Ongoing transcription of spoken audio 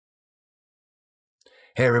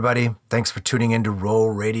Hey everybody, thanks for tuning in to Roll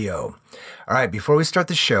Radio. All right, before we start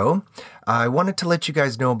the show, I wanted to let you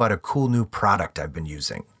guys know about a cool new product I've been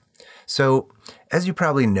using. So, as you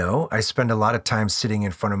probably know, I spend a lot of time sitting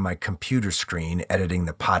in front of my computer screen editing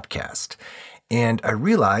the podcast. And I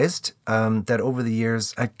realized that over the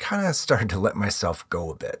years, I kind of started to let myself go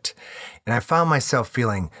a bit. And I found myself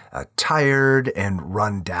feeling tired and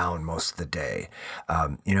run down most of the day.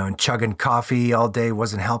 And chugging coffee all day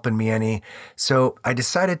wasn't helping me any. So I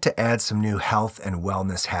decided to add some new health and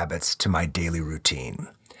wellness habits to my daily routine.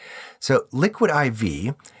 So Liquid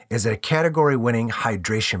IV is a category-winning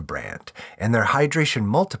hydration brand, and their hydration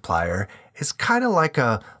multiplier is kind of like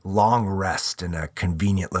a long rest in a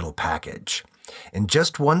convenient little package. In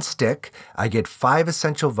just one stick, I get 5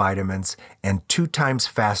 essential vitamins and 2 times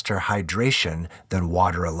faster hydration than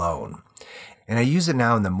water alone. And I use it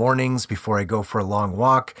now in the mornings before I go for a long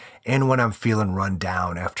walk and when I'm feeling run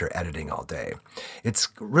down after editing all day. It's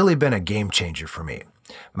really been a game changer for me.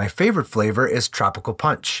 My favorite flavor is Tropical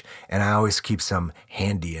Punch, and I always keep some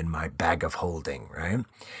handy in my bag of holding, right?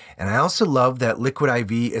 And I also love that Liquid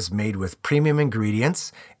IV is made with premium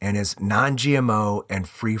ingredients and is non-GMO and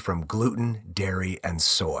free from gluten, dairy, and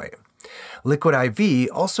soy. Liquid IV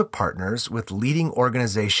also partners with leading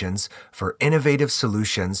organizations for innovative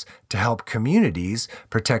solutions to help communities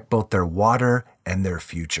protect both their water and their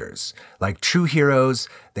futures. Like true heroes,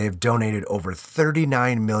 they have donated over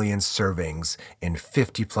 39 million servings in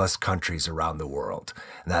 50 plus countries around the world.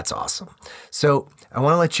 And that's awesome. So I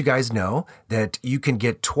want to let you guys know that you can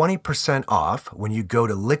get 20% off when you go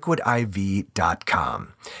to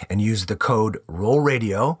liquidiv.com and use the code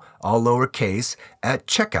ROLLRADIO, all lowercase, at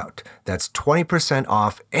checkout. That's 20%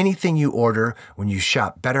 off anything you order when you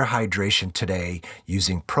shop Better Hydration today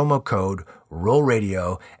using promo code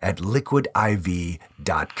ROLLRADIO at liquidiv.com.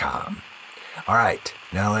 All right,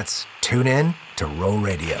 now let's tune in to Roll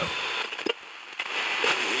Radio.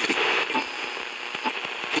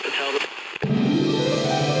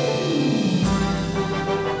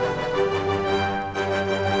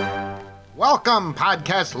 Welcome,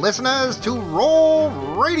 podcast listeners, to Roll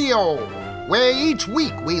Radio, where each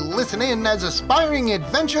week we listen in as aspiring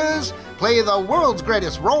adventurers play the world's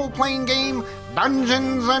greatest role-playing game,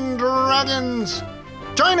 Dungeons and Dragons.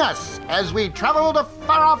 Join us as we travel to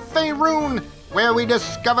far-off Faerun, where we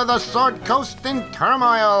discover the Sword Coast in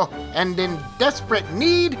turmoil and in desperate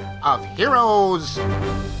need of heroes.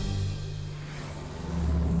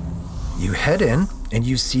 You head in and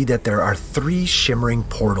you see that there are 3 shimmering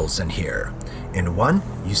portals in here. In one,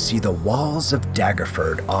 you see the walls of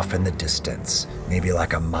Daggerford off in the distance, maybe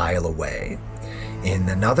like a mile away. In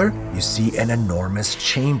another, you see an enormous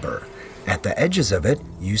chamber. At the edges of it,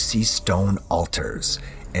 you see stone altars,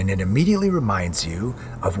 and it immediately reminds you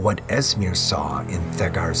of what Esmir saw in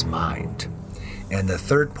Thegar's mind. And the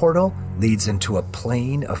third portal leads into a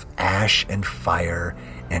plain of ash and fire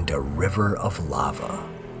and a river of lava.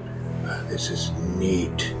 This is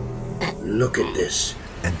neat. Look at this.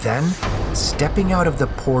 And then, stepping out of the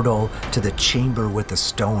portal to the chamber with the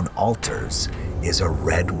stone altars is a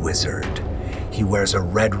red wizard. He wears a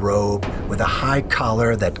red robe with a high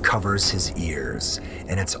collar that covers his ears,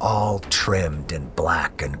 and it's all trimmed in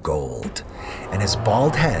black and gold. And his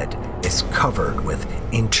bald head is covered with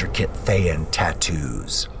intricate Thayan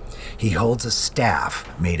tattoos. He holds a staff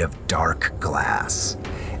made of dark glass,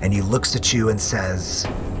 and he looks at you and says,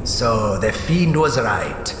 "So the fiend was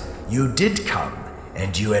right. You did come,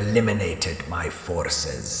 and you eliminated my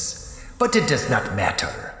forces. But it does not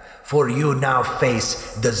matter, for you now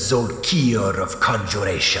face the Zolkir of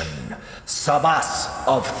Conjuration, Sabas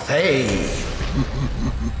of Thay."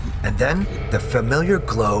 And then the familiar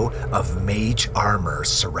glow of mage armor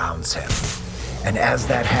surrounds him. And as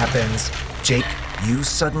that happens, Jake, you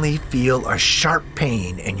suddenly feel a sharp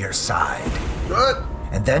pain in your side. What?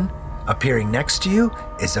 And then, appearing next to you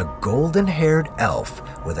is a golden-haired elf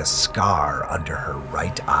with a scar under her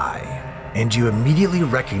right eye. And you immediately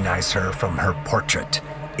recognize her from her portrait.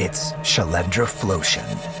 It's Shalendra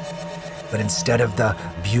Flotian. But instead of the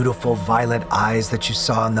beautiful violet eyes that you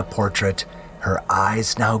saw in the portrait, her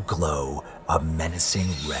eyes now glow a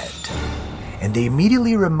menacing red. And they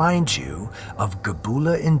immediately remind you of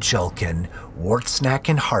Gabula in Julkin, Wartsnack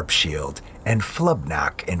in Harpshield, and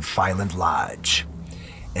Flubnack in Fyland Lodge.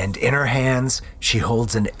 And in her hands, she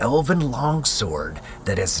holds an elven longsword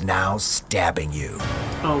that is now stabbing you.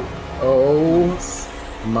 Oh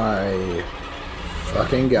my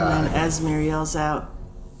fucking god. And Esmir yells out,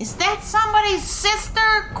 "Is that somebody's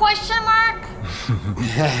sister? Question mark?"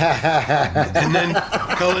 And then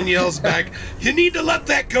Cullen yells back, "You need to let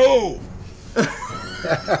that go!"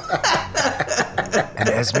 And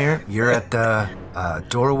Esmir, you're at the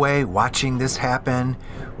doorway watching this happen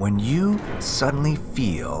when you suddenly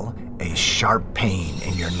feel a sharp pain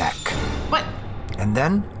in your neck. What? And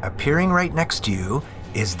then, appearing right next to you,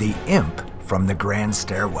 is the imp from the grand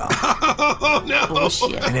stairwell. Oh, no.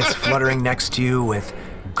 Bullshit. And it's fluttering next to you with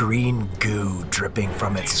green goo dripping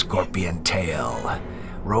from its scorpion tail.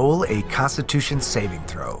 Roll a Constitution saving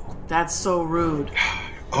throw. That's so rude.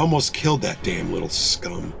 Almost killed that damn little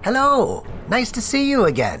scum. Hello, nice to see you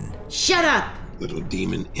again. Shut up, Little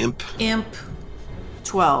demon imp. imp.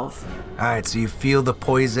 12. All right, so you feel the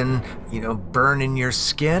poison, burn in your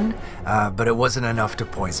skin, but it wasn't enough to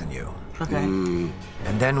poison you. Okay.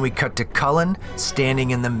 And then we cut to Cullen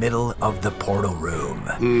standing in the middle of the portal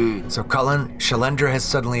room. So Cullen, Shalendra has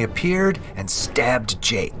suddenly appeared and stabbed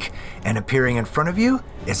Jake. And appearing in front of you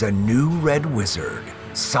is a new red wizard,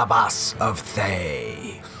 Sabas of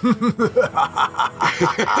Thay.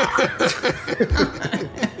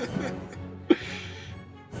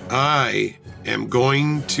 I am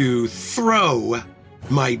going to throw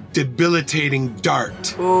my debilitating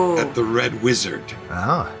dart at the red wizard.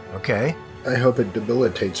 Oh, okay. I hope it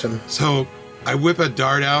debilitates him. So I whip a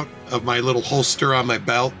dart out of my little holster on my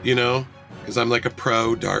belt, because I'm like a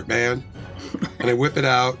pro dart man. And I whip it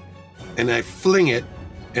out and I fling it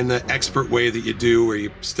in the expert way that you do, where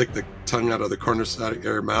you stick the tongue out of the corner side of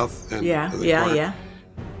your mouth. And Yeah.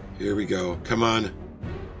 Here we go. Come on.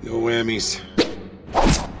 No whammies.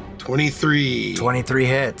 23. 23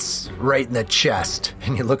 hits, right in the chest.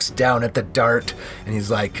 And he looks down at the dart and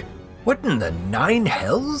he's like, what in the nine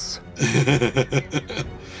hells?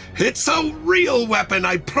 It's a real weapon,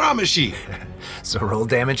 I promise ye. So roll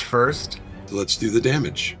damage first. Let's do the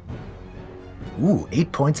damage. Ooh,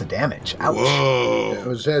 8 points of damage. Ouch. Whoa. It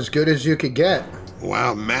was as good as you could get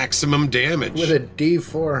Wow, maximum damage. with a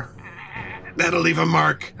D4. That'll leave a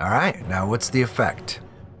mark. All right, now what's the effect?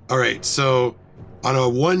 All right, so on a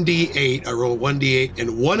 1d8, I roll 1d8,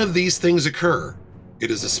 and one of these things occur.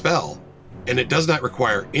 It is a spell, and it does not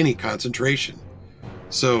require any concentration.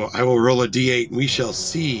 So I will roll a d8, and we shall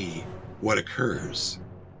see what occurs.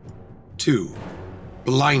 2,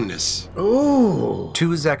 blindness. Ooh.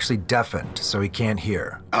 2 is actually deafened, so he can't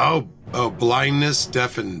hear. Oh, blindness,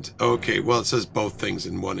 deafened. Okay, well, it says both things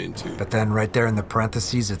in 1 and 2. But then right there in the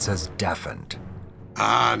parentheses, it says deafened.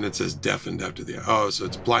 Ah, and it says deafened after the... Oh, so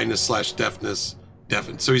it's blindness / deafness,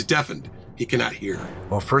 deafened. So he's deafened. He cannot hear.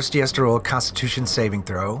 Well, first he has to roll a Constitution saving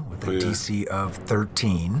throw with a Oh, yeah. DC of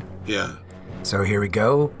 13. Yeah. So here we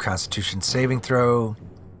go, Constitution saving throw.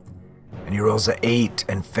 And he rolls a 8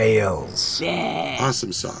 and fails.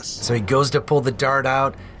 Awesome sauce. So he goes to pull the dart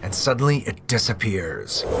out, and suddenly it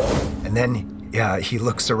disappears. And then he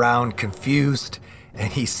looks around confused,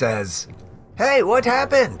 and he says, "Hey, what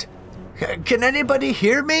happened? Can anybody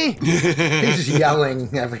hear me?" He's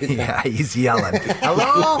yelling everything. Yeah, he's yelling.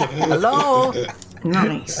 Hello? Hello?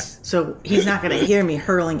 Nice. So he's not going to hear me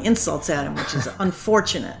hurling insults at him, which is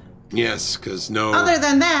unfortunate. Yes, because no... Other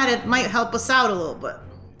than that, it might help us out a little bit.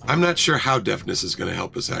 I'm not sure how deafness is going to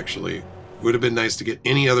help us, actually. Would have been nice to get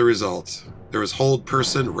any other results. There was hold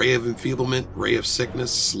person, ray of enfeeblement, ray of sickness,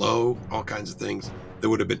 slow, all kinds of things that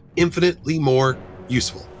would have been infinitely more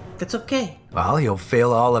useful. That's okay. Well, he'll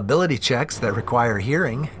fail all ability checks that require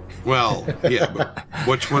hearing. Well, yeah, but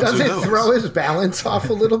which ones Does are it those? throw his balance off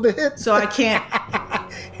a little bit? So I can't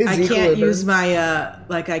His I can't equilibrium? use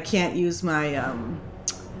my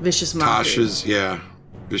vicious mockery. Tasha's, yeah.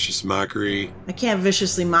 Vicious mockery. I can't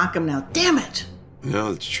viciously mock him now. Damn it.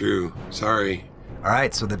 No, that's true. Sorry. All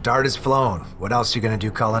right, so the dart is flown. What else are you going to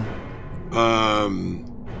do, Cullen?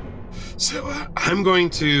 So I'm going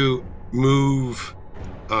to move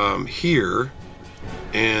here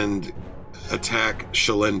and attack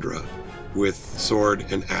Shalendra with sword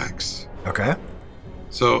and axe. Okay.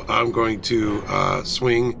 So I'm going to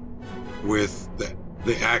swing with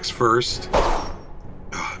the axe first.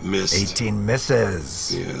 Missed. 18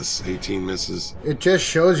 misses. Yes, 18 misses. It just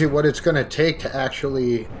shows you what it's going to take to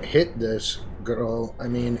actually hit this girl. I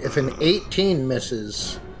mean, if an 18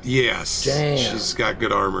 misses, Yes. Damn. She's got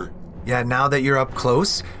good armor. Yeah, now that you're up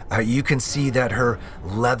close, you can see that her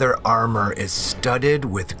leather armor is studded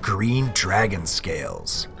with green dragon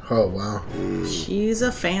scales. oh wow. She's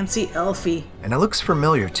a fancy elfie. And it looks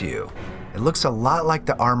familiar to you. It looks a lot like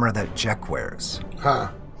the armor that Jek wears. Huh.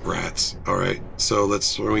 Rats. All right, so let's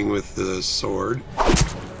swing with the sword. That's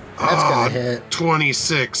Ah, gonna hit.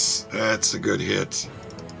 26. That's a good hit.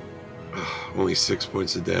 Only 6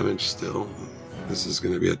 points of damage still. This is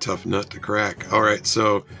going to be a tough nut to crack. All right,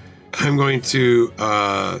 so I'm going to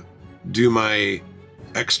do my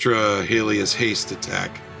extra Helios haste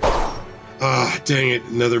attack. Ah, dang it.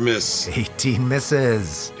 Another miss. 18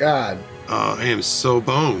 misses. God. I am so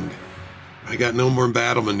boned. I got no more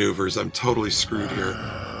battle maneuvers. I'm totally screwed here.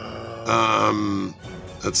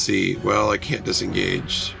 Let's see. Well, I can't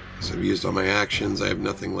disengage. So I've used all my actions. I have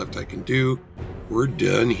nothing left I can do. We're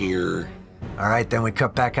done here. All right, then we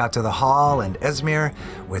cut back out to the hall, and Esmir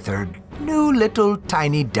with her new little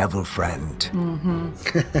tiny devil friend. Mm-hmm.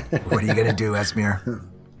 What are you going to do, Esmir?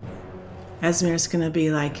 Esmir's going to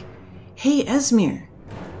be like, hey, Esmir.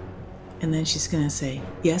 And then she's going to say,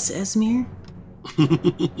 yes, Esmir?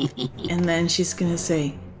 And then she's going to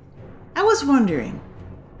say, I was wondering,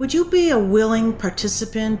 would you be a willing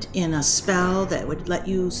participant in a spell that would let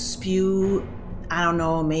you spew, I don't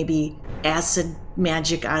know, maybe acid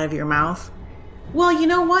magic out of your mouth? Well, you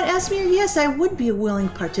know what, Esmir? Yes, I would be a willing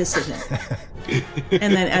participant.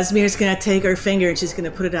 And then Esmir's going to take her finger and she's going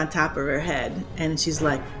to put it on top of her head. And she's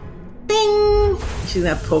like, bing! She's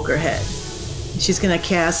going to poke her head. She's going to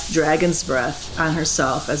cast Dragon's Breath on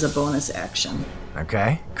herself as a bonus action.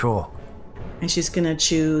 Okay, cool. And she's going to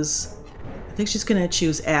choose, I think she's going to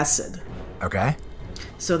choose acid. Okay.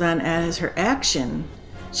 So then as her action,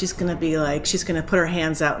 she's going to be like, she's going to put her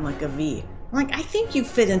hands out in like a V. I'm like, I think you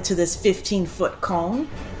fit into this 15-foot cone.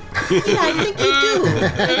 Yeah, I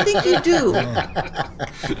think you do.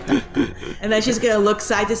 And then she's going to look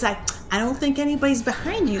side to side. I don't think anybody's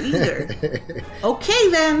behind you either. Okay,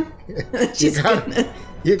 then.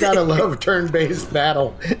 You gotta love turn-based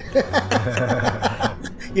battle.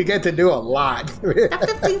 You get to do a lot. That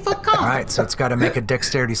 15-foot cone. All right, so it's got to make a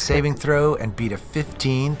dexterity saving throw and beat a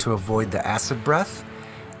 15 to avoid the acid breath.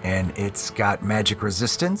 And it's got magic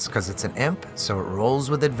resistance because it's an imp, so it rolls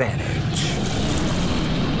with advantage.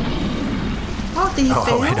 Oh, did he fail?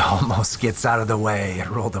 Oh, it almost gets out of the way. It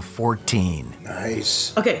rolled a 14.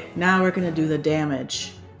 Nice. Okay, now we're going to do the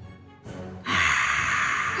damage.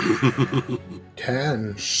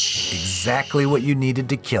 10. Exactly what you needed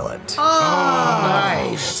to kill it.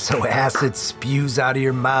 Nice. So acid spews out of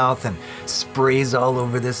your mouth and sprays all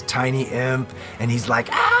over this tiny imp, and he's like,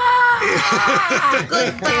 ah!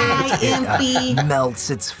 Goodbye, Impy. Melts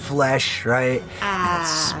its flesh, right? And it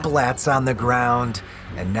splats on the ground,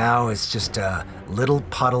 and now it's just a little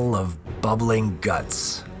puddle of bubbling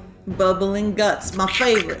guts. Bubbling guts, my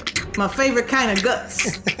favorite. My favorite kind of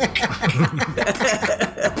guts.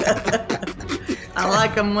 I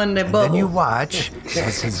like them when they bubble. Then you watch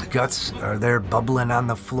as his guts are there bubbling on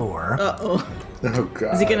the floor. Uh-oh. Oh,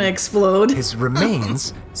 God. Is he going to explode? His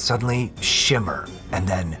remains suddenly shimmer and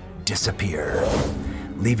then disappear,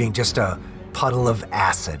 leaving just a puddle of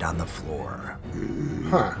acid on the floor.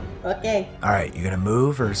 Huh. Okay. All right, you gonna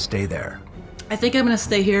move or stay there? I think I'm going to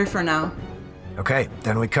stay here for now. Okay,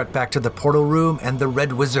 then we cut back to the portal room and the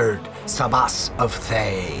Red Wizard, Sabas of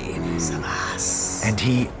Thay. Sabas. And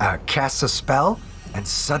he casts a spell, and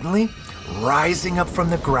suddenly, rising up from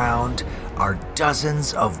the ground, are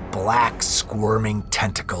dozens of black squirming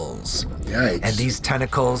tentacles. Yikes. And these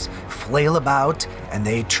tentacles flail about, and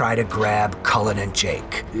they try to grab Cullen and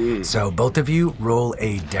Jake. So both of you roll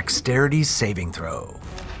a dexterity saving throw.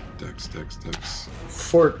 Dex.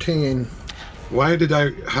 14. Why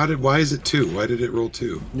is it 2? Why did it roll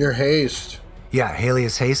 2? Your haste. Yeah,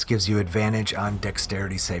 Halius Haste gives you advantage on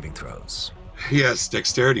dexterity saving throws. Yes,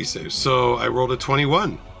 dexterity save. So I rolled a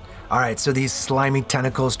 21. All right, so these slimy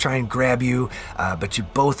tentacles try and grab you, but you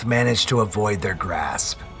both manage to avoid their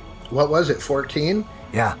grasp. What was it, 14?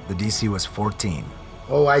 Yeah, the DC was 14.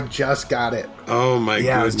 Oh, I just got it. Oh my goodness.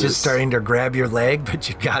 Yeah, it was just starting to grab your leg, but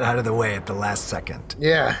you got out of the way at the last second.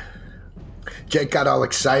 Yeah. Jake got all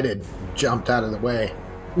excited, jumped out of the way.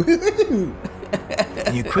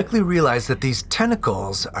 And you quickly realize that these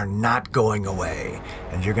tentacles are not going away,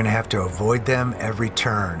 and you're going to have to avoid them every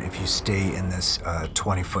turn if you stay in this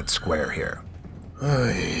 20-foot square here.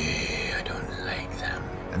 I don't like them.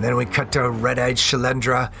 And then we cut to Red-Eyed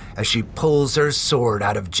Shalendra as she pulls her sword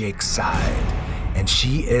out of Jake's side, and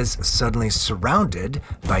she is suddenly surrounded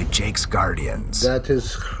by Jake's guardians. That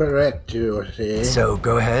is correct, you see. So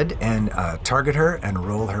go ahead and target her and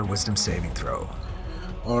roll her wisdom saving throw.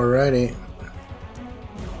 Alrighty.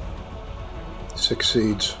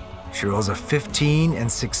 Succeeds. She rolls a 15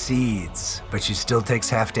 and succeeds, but she still takes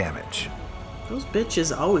half damage. Those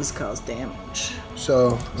bitches always cause damage.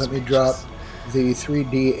 So let me drop the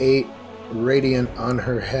 3d8 radiant on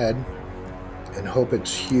her head and hope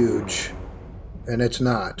it's huge. And it's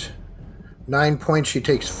not. 9 points, she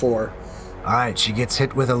takes 4. All right, she gets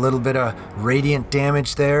hit with a little bit of radiant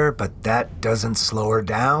damage there, but that doesn't slow her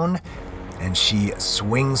down, and she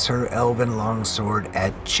swings her elven longsword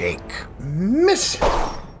at Jake. Miss!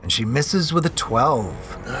 And she misses with a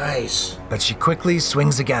 12. Nice. But she quickly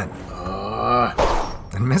swings again.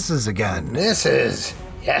 And misses again. Misses.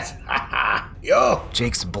 Yes. Yo.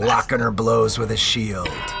 Jake's blocking her blows with his shield.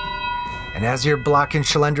 And as you're blocking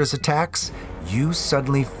Shalendra's attacks, you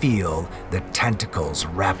suddenly feel the tentacles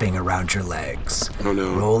wrapping around your legs. Oh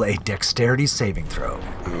no. Roll a dexterity saving throw.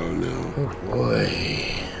 Oh no. Oh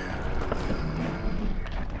boy.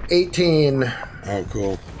 18. Oh,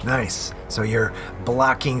 cool. Nice. So you're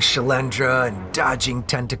blocking Shalendra and dodging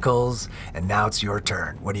tentacles, and now it's your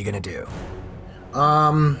turn. What are you going to do?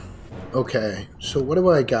 Okay. So what do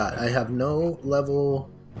I got? I have no level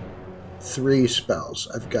 3 spells.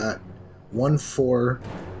 I've got 1 4,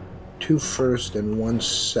 2 first, and 1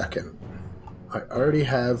 second. I already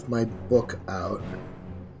have my book out.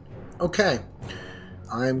 Okay.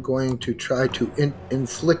 I'm going to try to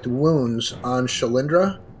inflict wounds on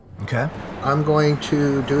Shalendra. Okay. I'm going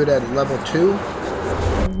to do it at level 2.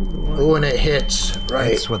 Oh, and it hits.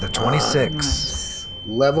 Right. It's with a 26. Nice.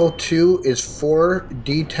 Level 2 is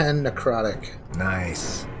 4d10 necrotic.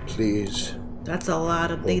 Nice. Please. That's a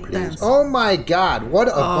lot of D10s. Oh my god, what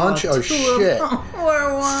a bunch of shit.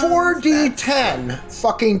 4d10.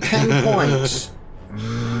 Fucking 10 points.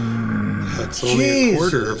 That's only a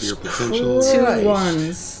quarter of your potential. Christ. 2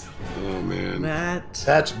 ones. Oh man.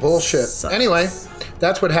 That's bullshit. Sucks. Anyway,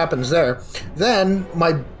 that's what happens there. Then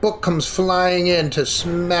my book comes flying in to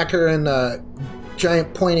smack her in the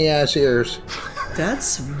giant pointy ass ears.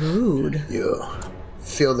 That's rude. You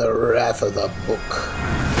feel the wrath of the book.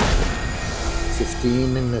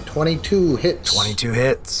 15 and a 22 hits. 22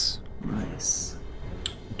 hits. Nice.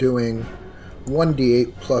 Doing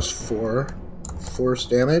 1d8 plus 4 force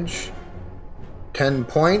damage. 10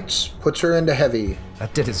 points. Puts her into heavy.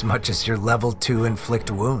 That did as much as your level 2 inflict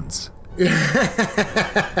wounds.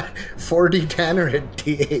 4d10 or a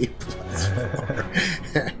d8 plus 4.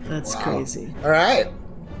 That's crazy. All right.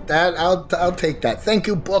 That I'll take that. Thank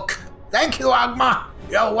you, book. Thank you, Agma.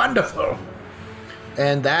 You're wonderful.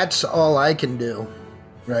 And that's all I can do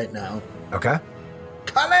right now. Okay.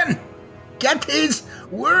 Cullen, get these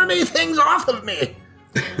wormy things off of me.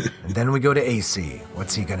 And then we go to AC.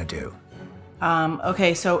 What's he going to do?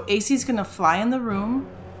 Okay, so AC's gonna fly in the room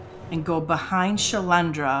and go behind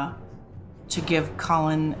Shalendra to give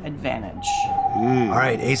Colin advantage. All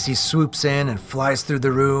right, AC swoops in and flies through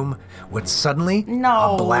the room when suddenly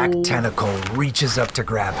No. a black tentacle reaches up to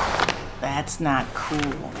grab him. That's not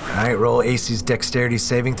cool. All right, roll AC's dexterity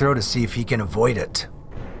saving throw to see if he can avoid it.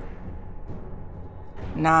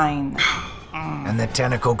 9. And the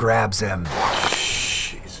tentacle grabs him.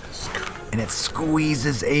 And it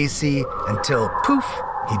squeezes AC until, poof,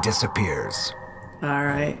 he disappears. All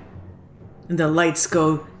right. And the lights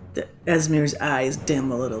go, Esmir's eyes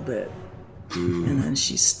dim a little bit. And then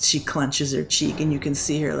she clenches her cheek, and you can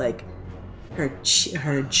see her, like,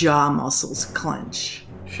 her jaw muscles clench.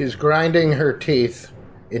 She's grinding her teeth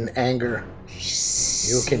in anger.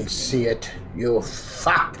 You can see it. You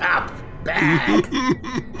fucked up bad.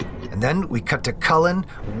 And then we cut to Cullen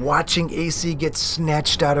watching AC get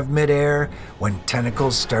snatched out of midair when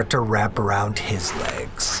tentacles start to wrap around his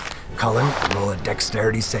legs. Cullen, roll a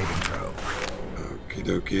dexterity saving throw. Okie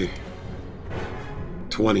dokie.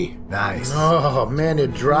 20. Nice. Oh man,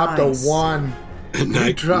 it dropped Nice. a 1.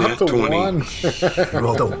 Nat Dropped a 20. 1. You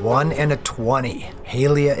rolled a 1 and a 20.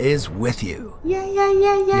 Halia is with you. Yeah.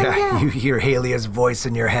 You hear Halia's voice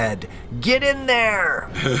in your head. Get in there!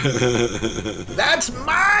 That's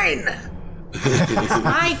mine.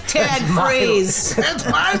 My tag phrase. That's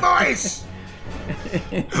my voice.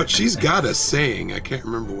 Oh, she's got a saying. I can't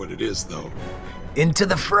remember what it is, though. Into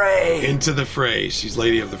the fray! Into the fray. She's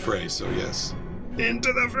Lady of the Fray, so yes.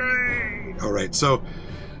 Into the fray! All right, so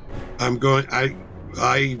I'm going... I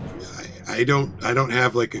don't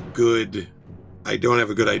have like a good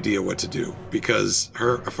idea what to do, because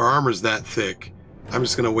if her armor's that thick, I'm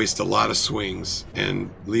just going to waste a lot of swings and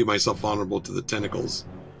leave myself vulnerable to the tentacles,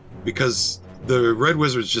 because the Red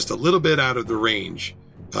Wizard's just a little bit out of the range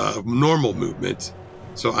of normal movement.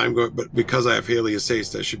 So but because I have Halia's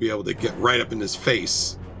haste, I should be able to get right up in his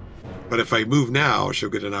face. But if I move now, she'll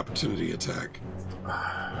get an opportunity attack.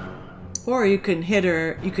 Or you can hit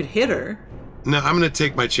her. You could hit her. No, I'm going to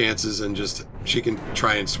take my chances and she can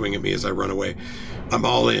try and swing at me as I run away. I'm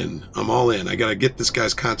all in. I got to get this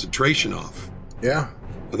guy's concentration off. Yeah.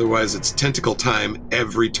 Otherwise, it's tentacle time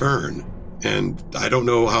every turn. And I don't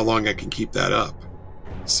know how long I can keep that up.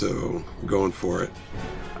 So, I'm going for it.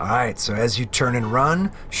 All right, so as you turn and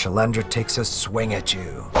run, Shalendra takes a swing at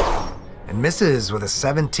you and misses with a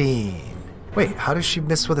 17. Wait, how does she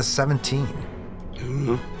miss with a 17? I don't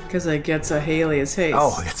know. Because it gets a Halia's haste.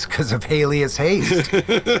 Oh, it's because of Halia's haste.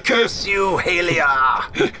 Curse you,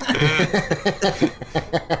 Halia!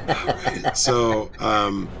 So,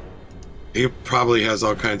 he probably has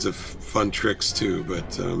all kinds of fun tricks too,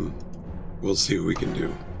 but we'll see what we can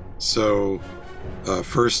do. So,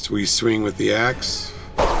 first we swing with the axe.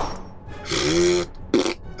 A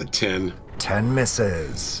 10. 10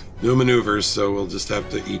 misses. No maneuvers, so we'll just have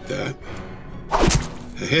to eat that.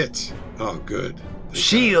 A hit. Oh, good.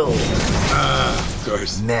 Shield. Of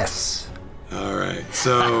course. Miss. All right,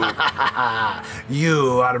 so...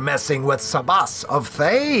 You are messing with Sabas of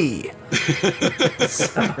Fray.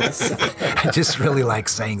 I just really like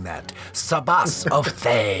saying that. Sabas of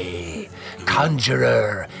Fray.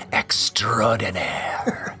 Conjurer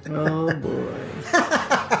extraordinaire. Oh, boy.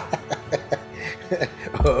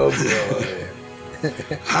 Oh, boy.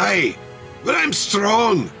 Hi, but I'm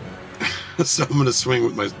strong. So I'm going to swing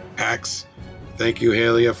with my axe. Thank you,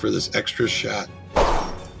 Halia, for this extra shot.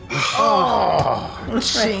 Oh,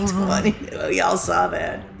 Right, 20. We all saw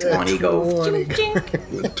that. 20 go. 20. Chink,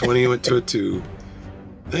 chink. 20 went to a 2.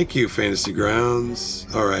 Thank you, Fantasy Grounds.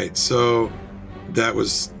 All right, so that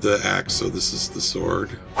was the axe, so this is the sword.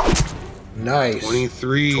 Nice.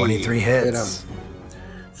 23. 23 Hit hits. him.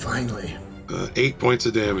 Finally. 8 points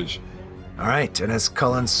of damage. All right, and as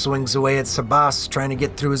Cullen swings away at Sabas, trying to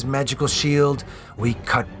get through his magical shield, we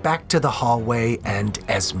cut back to the hallway and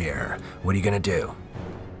Esmir. What are you going to do?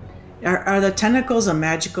 Are the tentacles a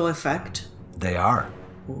magical effect? They are.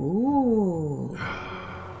 Ooh.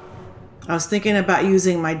 I was thinking about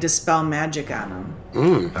using my Dispel Magic on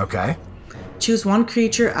them. Okay. Choose one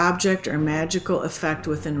creature, object, or magical effect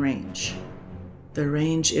within range. The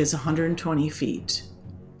range is 120 feet.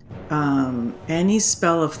 Any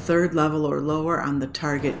spell of 3rd level or lower on the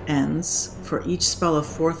target ends. For each spell of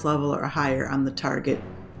 4th level or higher on the target,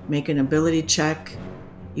 make an ability check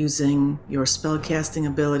using your spellcasting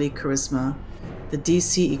ability, Charisma. The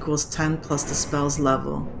DC equals 10 plus the spell's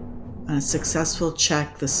level. On a successful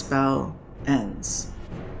check, the spell ends.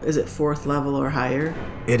 Is it 4th level or higher?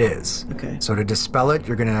 It is. Okay. So to dispel it,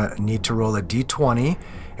 you're going to need to roll a d20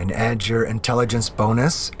 and add your intelligence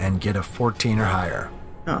bonus and get a 14 or higher.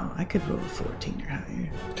 Oh, I could roll a 14 or higher.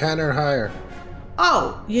 10 or higher.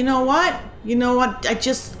 Oh, you know what?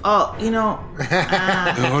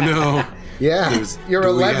 Oh, no. Yeah, your do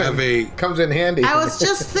we 11 have a- comes in handy. I was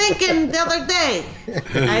just thinking the other day.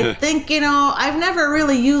 I think, I've never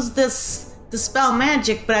really used the spell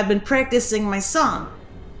magic, but I've been practicing my song.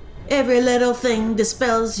 Every little thing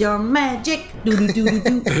dispels your magic.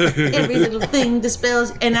 Do-do-do-do-do. Every little thing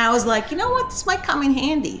dispels. And I was like, you know what? This might come in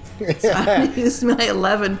handy. So I used my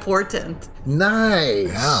 11 portent.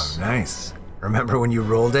 Nice. Oh, nice. Remember when you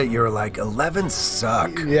rolled it, you were like, 11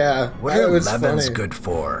 suck. Yeah, What that are was 11s funny. good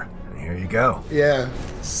for? And here you go. Yeah.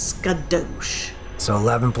 Skadoosh. So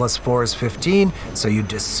 11 plus 4 is 15. So you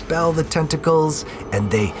dispel the tentacles and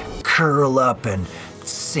they curl up and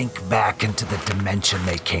sink back into the dimension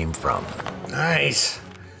they came from. Nice.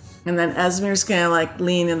 And then Esmir's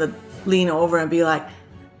gonna lean over and be like,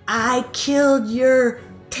 I killed your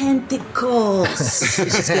tentacles.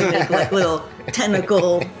 She's gonna make like little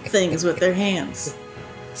tentacle things with their hands.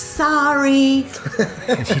 Sorry.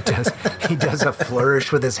 And he does a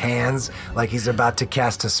flourish with his hands like he's about to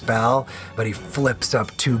cast a spell, but he flips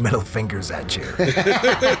up 2 middle fingers at you.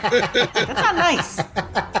 That's not nice.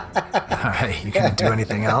 All right, you gonna do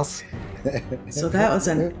anything else? So that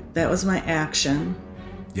was my action.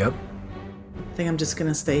 Yep. I think I'm just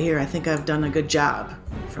gonna stay here. I think I've done a good job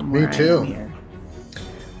from where Me too. I am here.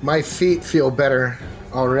 My feet feel better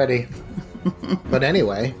already. But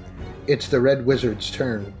anyway, it's the Red Wizard's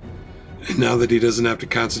turn. Now that he doesn't have to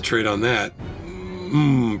concentrate on that,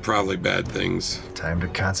 probably bad things. Time to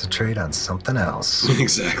concentrate on something else.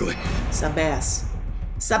 Exactly. Sabas.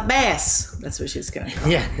 That's what she's gonna call.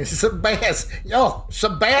 Yeah, Sebast. Yo,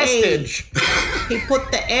 Sebastage. He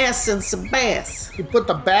put the ass in Sabas. You put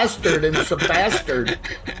the bastard in Sebastard.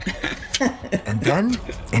 And then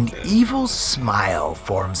an evil smile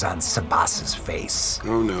forms on Sabas's face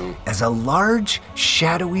Oh, no. as a large,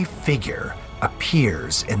 shadowy figure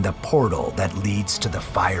appears in the portal that leads to the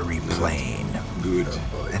fiery plane. Good.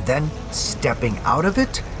 And then, stepping out of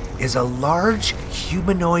it, is a large,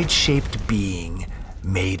 humanoid-shaped being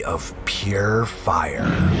made of pure fire.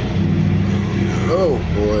 Oh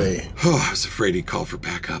boy, Oh, I was afraid he'd call for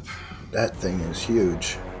backup. that thing is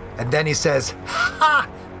huge. And then he says, "Ha!"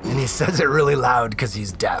 And he says it really loud because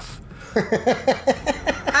he's deaf.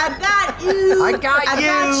 I got you. I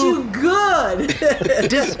got you good.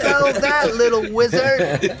 Dispel that, little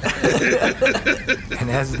wizard. And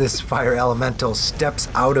as this fire elemental steps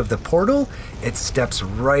out of the portal, it steps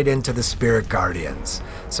right into the spirit guardians.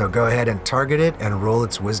 So go ahead and target it and roll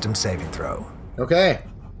its wisdom saving throw. Okay.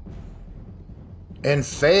 And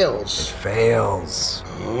fails. Fails.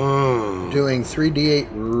 Oh. Doing 3d8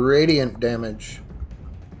 radiant damage.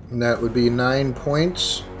 And that would be 9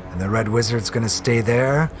 points. And the red wizard's going to stay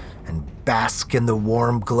there and bask in the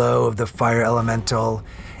warm glow of the fire elemental,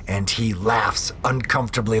 and he laughs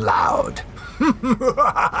uncomfortably loud. All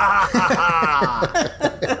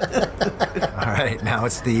right, now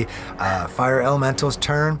it's the fire elemental's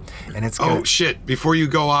turn, and it's gonna... Oh, shit. Before you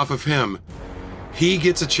go off of him, he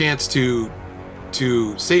gets a chance to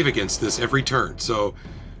save against this every turn. So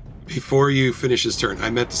before you finish his turn, I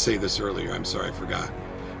meant to say this earlier. I'm sorry, I forgot.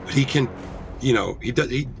 But he can,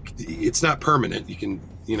 it's not permanent. You can,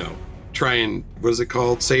 try and, what is it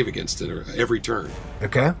called? Save against it every turn.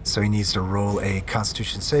 Okay, so he needs to roll a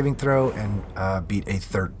Constitution saving throw and beat a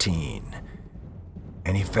 13.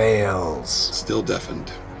 And he fails. Still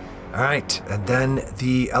deafened. All right, and then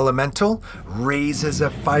the elemental raises a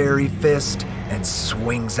fiery fist and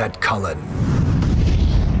swings at Cullen.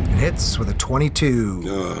 It hits with a 22.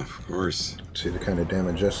 Of course. Let's see the kind of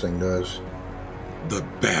damage this thing does. The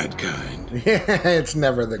bad kind. Yeah, it's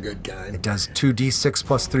never the good kind. It does 2d6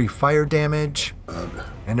 plus 3 fire damage.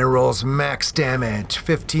 And it rolls max damage,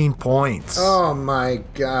 15 points. Oh my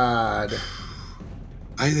god.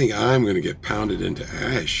 I think I'm going to get pounded into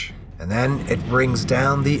ash. And then it brings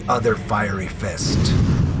down the other fiery fist.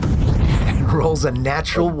 And rolls a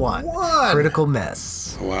natural one. Critical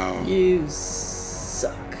miss. Wow. You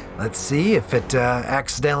suck. Let's see if it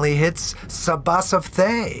accidentally hits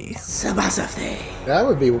Sabasafthé. Sabasafthé. That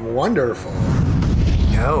would be wonderful.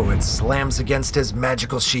 No, it slams against his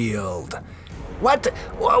magical shield. What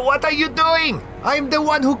are you doing? I'm the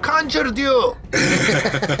one who conjured you.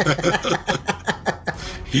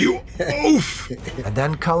 You oof! And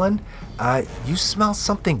then, Cullen, you smell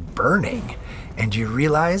something burning, and you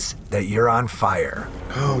realize that you're on fire.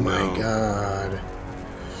 Oh my god.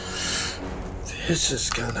 This is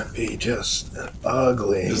gonna be just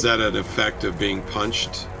ugly. Is that an effect of being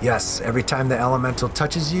punched? Yes, every time the elemental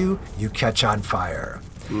touches you, you catch on fire.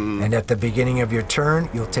 And at the beginning of your turn,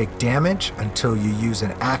 you'll take damage until you use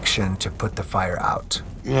an action to put the fire out.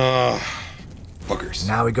 Fuckers.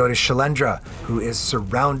 Now we go to Shalendra, who is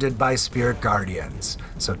surrounded by spirit guardians.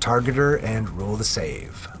 So target her and roll the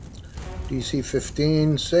save. DC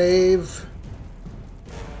 15 save.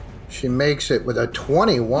 She makes it with a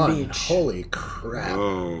 21. Beach. Holy crap.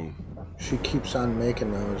 Oh. She keeps on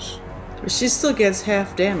making those. She still gets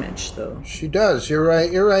half damage, though. She does. You're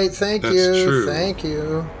right. Thank That's you. true. Thank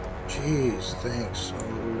you. Jeez, thanks so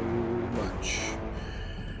much.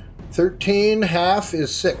 13, half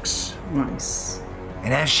is 6. Nice.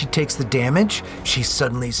 And as she takes the damage, she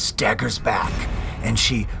suddenly staggers back, and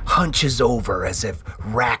she hunches over as if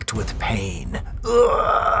racked with pain.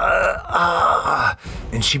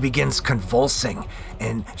 And she begins convulsing,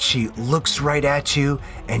 and she looks right at you,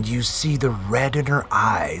 and you see the red in her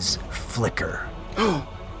eyes flicker.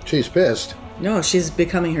 She's pissed. No, she's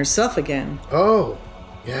becoming herself again. Oh,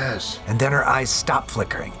 yes. And then her eyes stop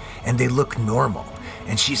flickering, and they look normal,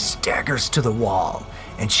 and she staggers to the wall,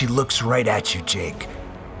 and she looks right at you, Jake.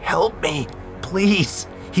 Help me, please.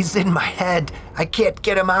 He's in my head. I can't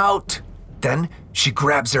get him out. Then she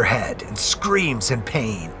grabs her head and screams in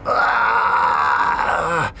pain.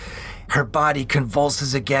 Ah! Her body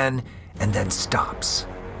convulses again and then stops.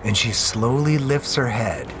 And she slowly lifts her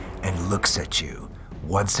head and looks at you,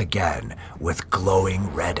 once again with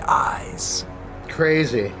glowing red eyes.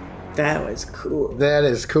 Crazy. That was cool. That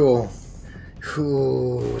is cool.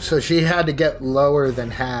 Ooh, so she had to get lower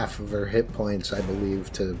than half of her hit points, I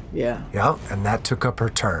believe, to... Yeah. Yep, and that took up her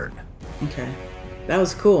turn. Okay. That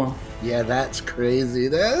was cool. Yeah, that's crazy.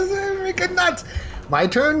 That's freaking nuts. My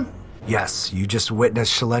turn? Yes, you just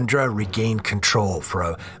witnessed Shalendra regain control for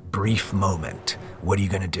a brief moment. What are you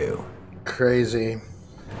going to do? Crazy.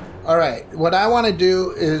 All right, what I want to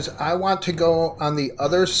do is I want to go on the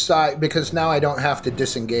other side, because now I don't have to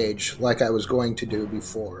disengage like I was going to do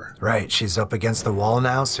before. Right, she's up against the wall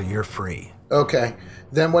now, so you're free. Okay,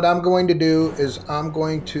 then what I'm going to do is I'm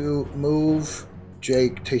going to move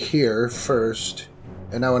Jake to here first,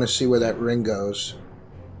 and I want to see where that ring goes.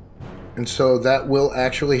 And so that will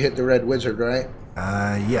actually hit the red wizard, right?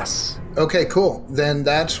 Yes. Okay, cool. Then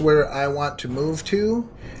that's where I want to move to.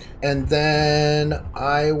 And then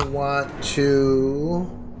I want to...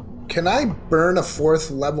 Can I burn a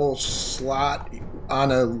 4th level slot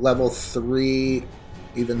on a level 3,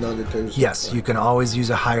 even though that there's... Yes, you can always use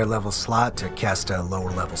a higher level slot to cast a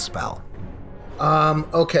lower level spell.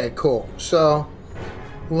 Okay, cool. So,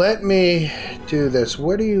 let me do this.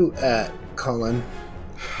 What are you at, Cullen?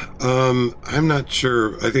 I'm not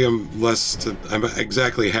sure. I think I'm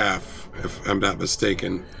exactly half, if I'm not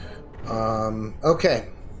mistaken. Okay.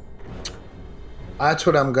 That's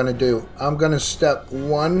what I'm going to do. I'm going to step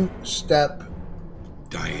one step.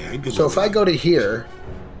 Diagonal. So if I go to here,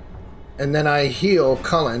 and then I heal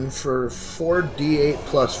Cullen for 4d8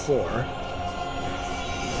 plus 4.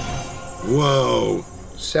 Whoa.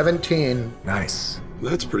 17. Nice.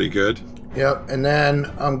 That's pretty good. Yep, and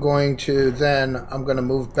then I'm going to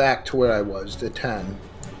move back to where I was, the 10.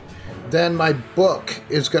 Then my book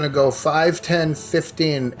is going to go 5, 10,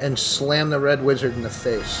 15, and slam the red wizard in the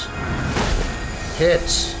face.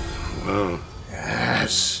 Hits. Wow.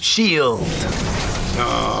 Yes. Shield.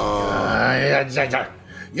 Oh.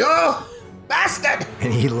 You bastard!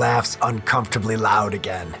 And he laughs uncomfortably loud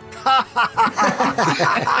again.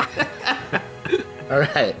 All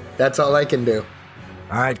right, that's all I can do.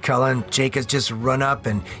 All right, Cullen, Jake has just run up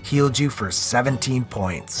and healed you for 17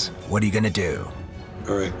 points. What are you going to do?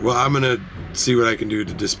 All right. Well, I'm going to see what I can do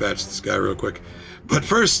to dispatch this guy real quick. But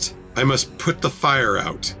first, I must put the fire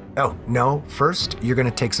out. Oh, no. First, you're going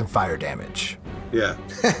to take some fire damage. Yeah.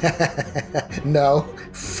 No,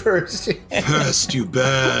 first. First, you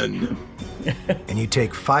burn. And you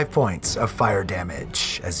take 5 points of fire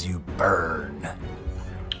damage as you burn.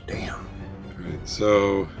 Damn. All right.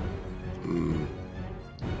 So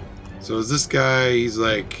is this guy? He's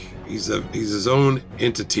his own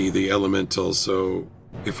entity, the elemental. So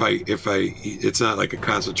if I, it's not like a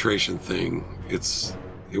concentration thing. It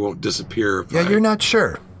won't disappear. You're not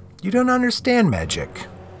sure. You don't understand magic.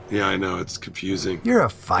 Yeah, I know. It's confusing. You're a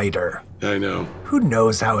fighter. I know. Who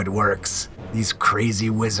knows how it works? These crazy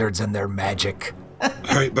wizards and their magic. All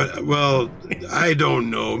right, but, well, I don't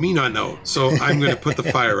know. Me not know. So I'm going to put the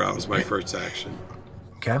fire out as my first action.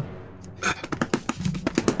 Okay.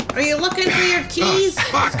 Are you looking for your keys?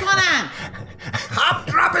 What's going on? Hop,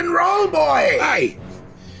 drop, and roll, boy! Hi!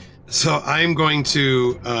 So I'm going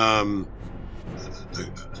to,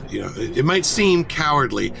 it might seem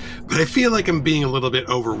cowardly, but I feel like I'm being a little bit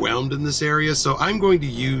overwhelmed in this area. So I'm going to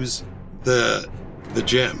use the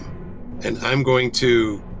gem, and I'm going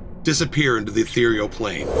to disappear into the ethereal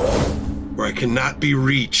plane where I cannot be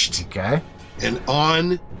reached. Okay. And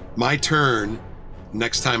on my turn,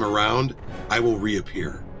 next time around, I will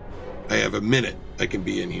reappear. I have a minute I can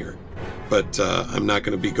be in here, but I'm not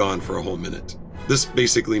going to be gone for a whole minute. This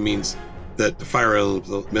basically means that the fire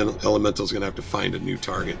elemental is going to have to find a new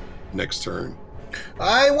target next turn.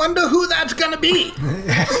 I wonder who that's gonna be.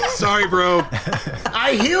 Sorry, bro.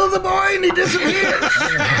 I heal the boy and he disappears.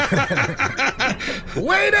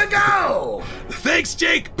 Way to go! Thanks,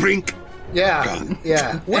 Jake. Brink. Yeah, Gone.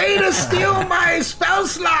 yeah. Way to steal my spell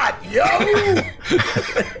slot, yo!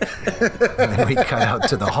 And then we cut out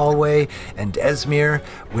to the hallway and Esmir,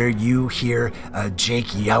 where you hear Jake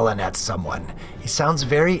yelling at someone. He sounds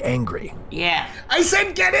very angry. Yeah. I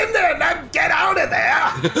said get in there, not get out of there!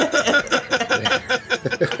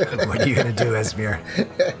 What are you going to do, Esmir?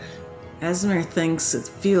 Esmir thinks it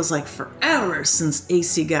feels like forever since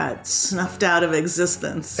AC got snuffed out of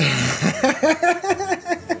existence.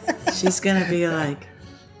 She's gonna be like,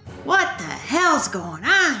 What the hell's going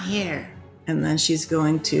on here? and then she's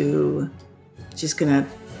gonna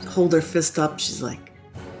hold her fist up. She's like,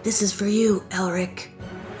 "This is for you, Elric."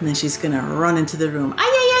 And then she's gonna run into the room.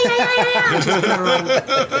 And she's gonna run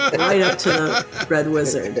right up to the red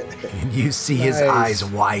wizard. And you see his eyes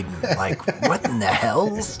widen, like, what in the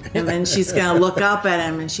hells? And then she's gonna look up at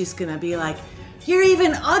him and she's gonna be like, "You're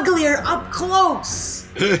even uglier up close."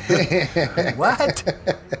 What?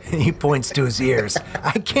 And he points to his ears.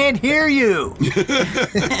 I can't hear you.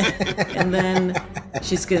 And then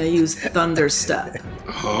she's gonna use Thunder Step.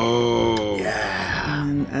 Oh. Yeah.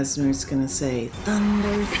 And Esmer's gonna say,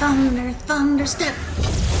 "Thunder, thunder, thunder step."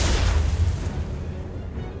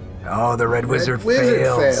 Oh, the red wizard Wizard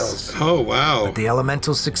fails. Oh, wow. The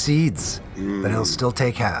elemental succeeds, but he'll still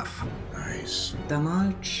take half. Nice.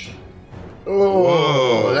 Damage. Oh,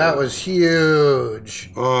 Whoa. that was huge.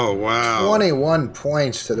 Oh, wow. 21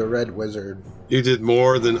 points to the red wizard. You did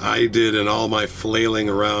more than I did in all my flailing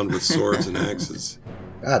around with swords and axes.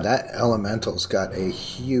 God, that elemental's got a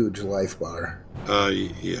huge life bar.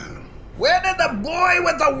 Yeah. Where did the boy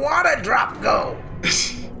with the water drop go?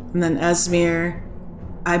 And then Esmer,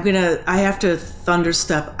 I have to Thunder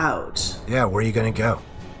Step out. Yeah, where are you going to go?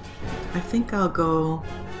 I think I'll go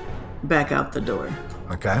back out the door.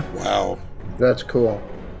 Okay. Wow. That's cool.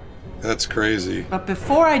 That's crazy. But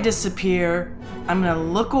before I disappear, I'm going to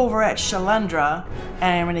look over at Shalendra and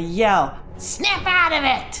I'm going to yell, "Snap out of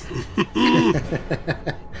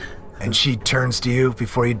it!" And she turns to you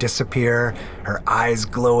before you disappear, her eyes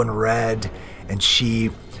glowing red, and she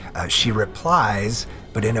replies,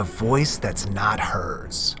 but in a voice that's not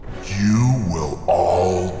hers. You will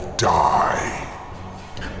all die.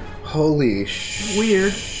 Holy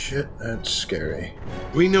Weird. shit, that's scary.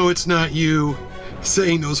 We know it's not you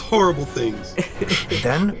saying those horrible things.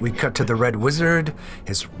 Then we cut to the Red Wizard.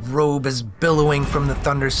 His robe is billowing from the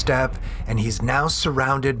thunderstep, and he's now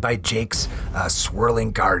surrounded by Jake's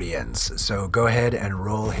swirling guardians. So go ahead and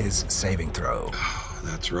roll his saving throw.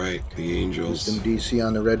 That's right, the angels. Wisdom DC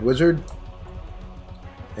on the Red Wizard.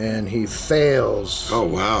 And he fails. Oh,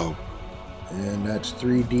 wow. And that's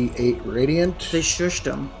 3d8 radiant. They shushed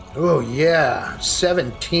him. Oh, yeah.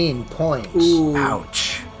 17 points. Ooh.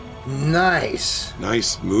 Ouch. Nice.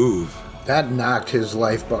 Nice move. That knocked his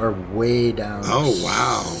life bar way down. Oh,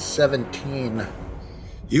 wow. 17.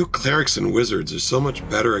 You clerics and wizards are so much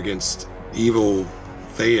better against evil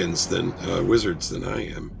Thayans than wizards than I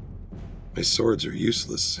am. My swords are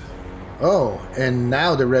useless. Oh, and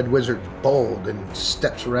now the Red Wizard's bold and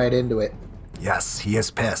steps right into it. Yes, he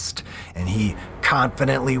is pissed, and he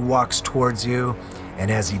confidently walks towards you.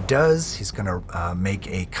 And as he does, he's going to make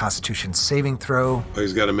a Constitution saving throw. Oh,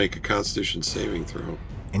 he's got to make a Constitution saving throw.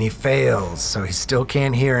 And he fails, so he still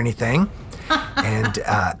can't hear anything. And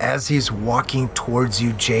as he's walking towards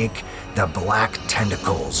you, Jake, the black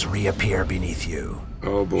tentacles reappear beneath you.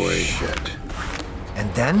 Oh, boy. Shit.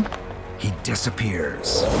 And then he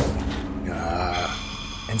disappears.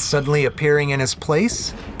 And suddenly appearing in his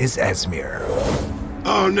place is Esmir.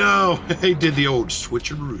 Oh, no. He did the old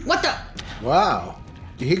switcheroo. What the? Wow.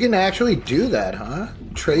 He can actually do that, huh?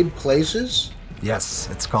 Trade places? Yes,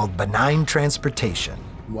 it's called benign transportation.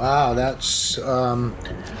 Wow, that's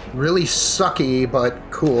really sucky, but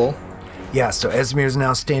cool. Yeah, so Esmir's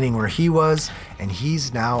now standing where he was, and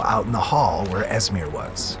he's now out in the hall where Esmir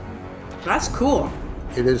was. That's cool.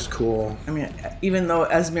 It is cool. I mean, even though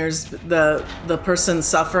Esmir's the person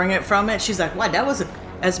suffering it from it, she's like, "What? That was a."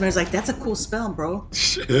 Esmir's like, "That's a cool spell, bro."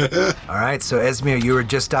 All right, so Esmir, you were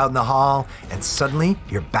just out in the hall, and suddenly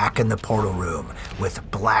you're back in the portal room with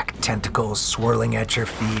black tentacles swirling at your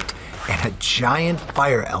feet and a giant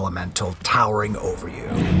fire elemental towering over you.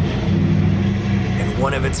 And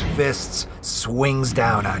one of its fists swings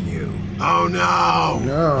down on you. Oh, no.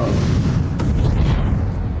 No.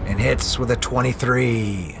 And hits with a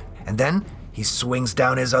 23. And then he swings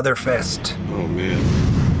down his other fist Oh, man.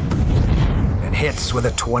 and hits with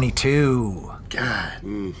a 22. God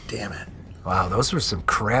damn it. Wow, those were some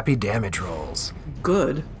crappy damage rolls.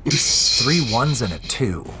 Good. 3 1s and a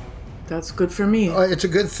 2. That's good for me. It's a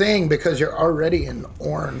good thing because you're already in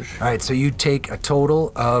orange. All right, so you take a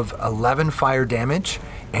total of 11 fire damage,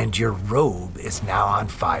 and your robe is now on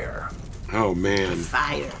fire. Oh, man.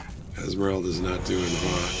 Fire. Esmeralda's not doing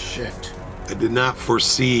hot. Shit. I did not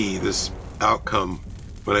foresee this outcome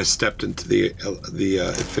when I stepped into the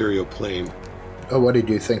ethereal plane. Oh, what did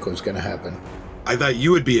you think was going to happen? I thought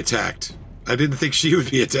you would be attacked. I didn't think she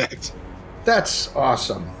would be attacked. That's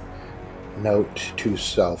awesome. Note to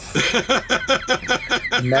self.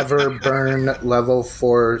 Never burn level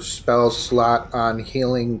 4 spell slot on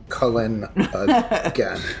Healing Cullen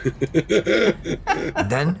again.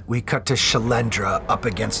 Then we cut to Shalendra up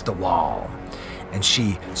against the wall, and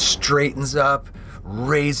she straightens up,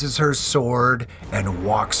 raises her sword, and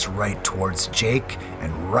walks right towards Jake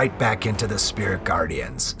and right back into the Spirit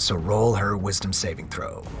Guardians. So roll her wisdom saving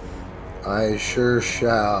throw. I sure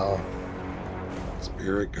shall.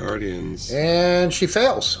 Spirit Guardians. And she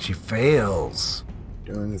fails. She fails.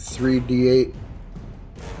 Doing 3d8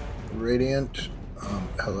 radiant.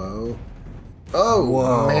 Hello. Oh,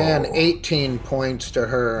 Whoa. man. 18 points to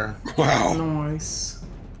her. Wow. Nice.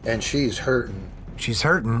 And she's hurting. She's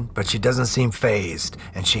hurting, but she doesn't seem phased,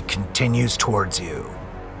 and she continues towards you.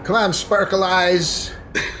 Come on, Sparkle Eyes.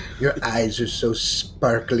 Your eyes are so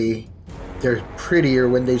sparkly. They're prettier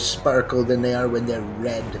when they sparkle than they are when they're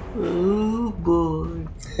red. Oh boy.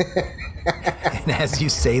 And as you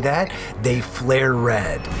say that, they flare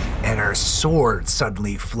red, and her sword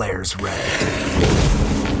suddenly flares red.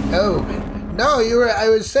 Oh, no, I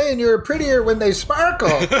was saying you were prettier when they sparkle.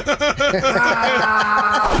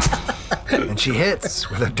 And she hits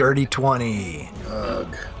with a dirty 20,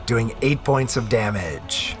 doing 8 points of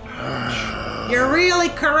damage. You're really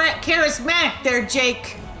correct, charismatic there,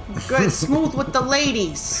 Jake. Good, smooth with the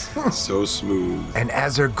ladies. So smooth. And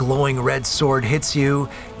as her glowing red sword hits you,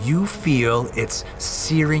 you feel its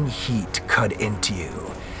searing heat cut into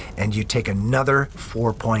you. and you take another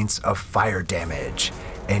 4 points of fire damage.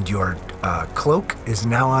 And your cloak is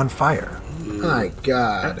now on fire. My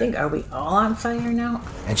God. Are we all on fire now?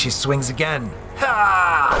 And she swings again.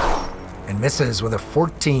 Ha! And misses with a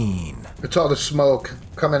 14. It's all the smoke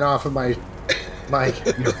coming off of my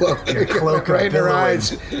cloak. Your cloak right in her billowing.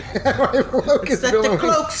 eyes. My cloak is That billowing. the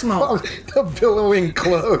cloak smoke. The billowing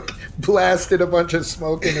cloak blasted a bunch of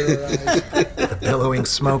smoke into her eyes. The billowing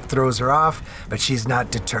smoke throws her off, but she's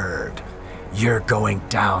not deterred. You're going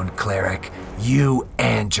down, cleric. You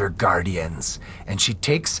and your guardians. And she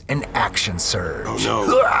takes an action surge. Oh,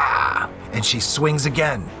 no. Ah! And she swings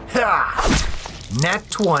again. Ha! Nat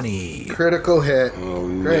 20. Critical hit. Oh,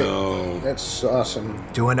 Great. no. That's awesome.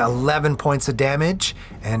 Doing 11 points of damage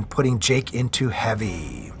and putting Jake into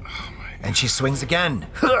heavy. And she swings again.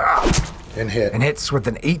 Ha! And hit. And hits with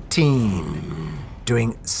an 18.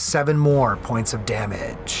 Doing 7 more points of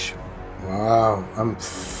damage. Wow, I'm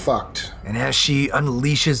fucked. And as she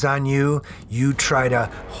unleashes on you, you try to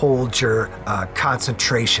hold your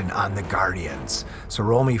concentration on the Guardians. So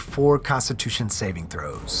roll me 4 Constitution saving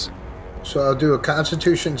throws. So I'll do a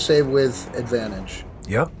Constitution save with advantage.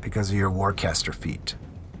 Yep, because of your Warcaster feat.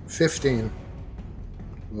 15.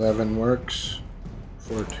 11 works.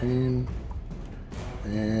 14.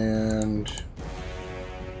 And...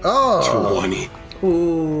 Oh! 20.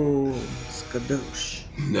 Ooh, skadoosh.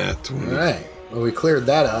 Nat 20. All right. Well, we cleared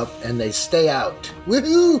that up, and they stay out.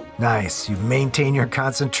 Woohoo! Nice. You maintain your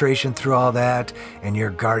concentration through all that, and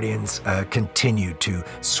your Guardians continue to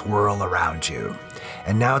swirl around you.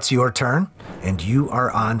 And now it's your turn, and you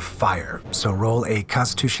are on fire. So roll a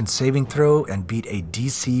Constitution saving throw and beat a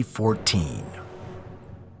DC 14.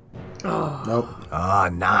 Nope.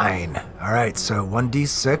 9. All right, so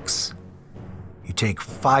 1d6. You take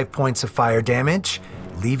 5 points of fire damage,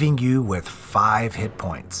 leaving you with 5 hit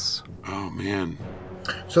points. Oh, man.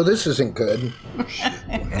 So this isn't good.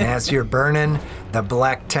 And as you're burning, the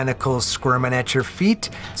black tentacles squirming at your feet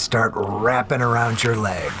start wrapping around your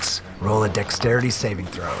legs. Roll a dexterity saving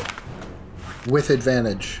throw. With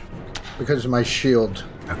advantage. Because of my shield.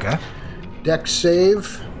 Okay. Dex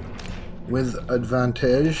save with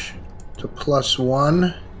advantage to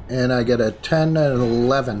 +1. And I get a 10 and an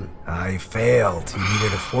 11. I failed. You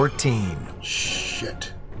needed a 14.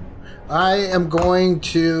 Shit. I am going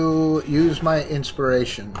to use my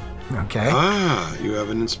inspiration. Okay. Ah, you have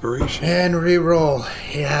an inspiration. And reroll.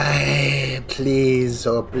 Yeah, please.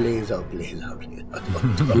 Oh, please. Oh, please. Oh, please.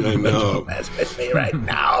 I know. Don't mess with me right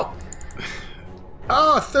now.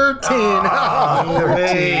 Oh, 13. Oh,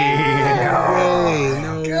 13.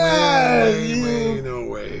 No God, way. No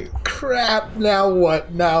way. Crap. Now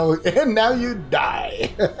what? Now you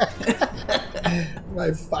die.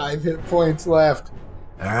 My 5 hit points left.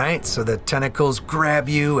 All right, so the tentacles grab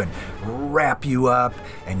you and wrap you up,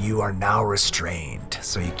 and you are now restrained,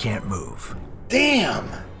 so you can't move. Damn.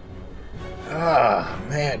 Oh,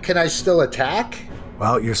 man. Can I still attack?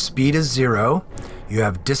 Well, your speed is 0. You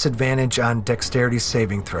have disadvantage on dexterity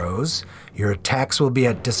saving throws. Your attacks will be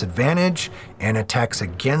at disadvantage, and attacks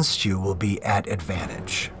against you will be at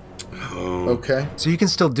advantage. Okay. So you can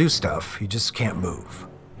still do stuff, you just can't move.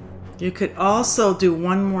 You could also do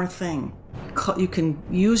one more thing. You can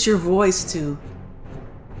use your voice to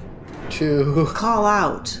To call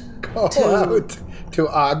out. call out to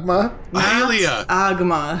Agma. Ahalia.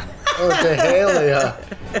 Agma. Oh, to Halia.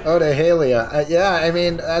 Oh, to Halia. Yeah, I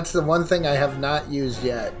mean, that's the one thing I have not used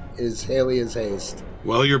yet is Halia's haste.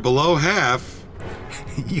 Well, you're below half.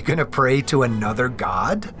 You gonna pray to another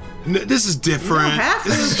god? This is different. You don't have to,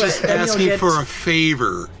 This is but just then you'll asking get- for a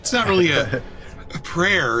favor. It's not really a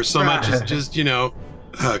prayer so much as just,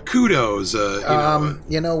 kudos.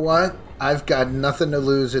 You know what? I've got nothing to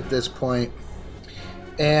lose at this point.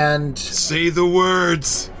 And Say the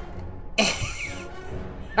words.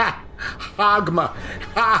 Agma.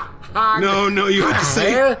 No, you have to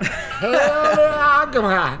say. Halia,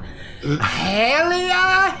 Agma.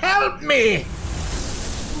 Halia, help me.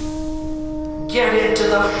 Get into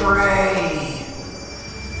the fray!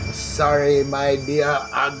 Sorry, my dear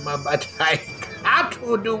Agma, but I have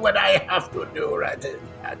to do what I have to do at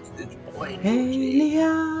this point.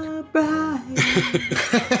 Halia Bride.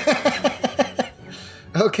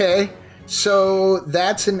 Okay, so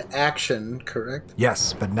that's an action, correct?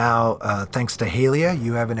 Yes, but now, thanks to Halia,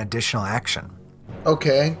 you have an additional action.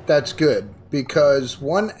 Okay, that's good, because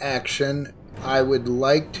one action I would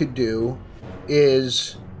like to do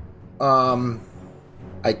is,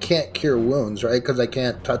 I can't cure wounds, right? Because I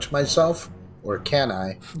can't touch myself, or can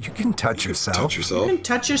I? You can touch yourself. Touch You yourself. can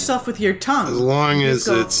touch yourself with your tongue. As long as Just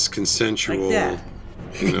go it's consensual. like that.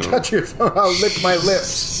 You know. Touch yourself, I'll lick my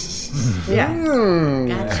lips. Yeah.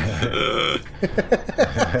 Gotcha.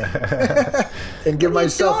 And give What are you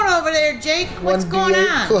myself doing over there, Jake? What's going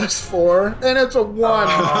 1d8 on? plus 4, and it's a 1.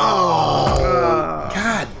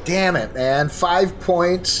 God damn it, man. 5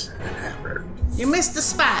 points. You missed the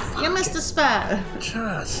spot. You missed the spot.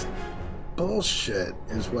 Just bullshit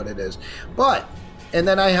is what it is. But, and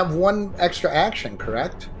then I have 1 extra action,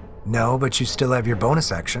 correct? No, but you still have your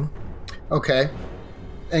bonus action. Okay.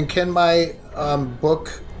 And can my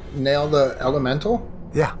book nail the elemental?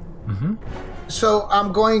 Yeah. So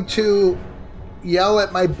I'm going to yell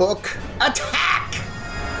at my book, attack!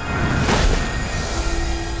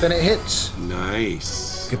 Then it hits.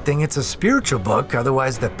 Nice. Good thing it's a spiritual book,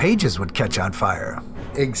 otherwise the pages would catch on fire.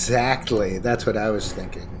 Exactly. That's what I was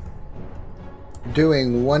thinking.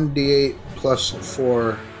 Doing 1d8 plus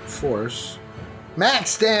 4 force.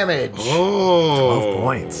 Max damage! Oh. 12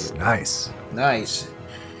 points. Nice. Nice.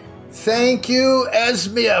 Thank you,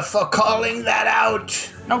 Esmia, for calling that out.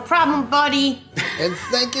 No problem, buddy. And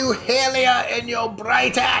thank you, Helia, and your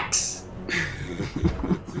bright axe.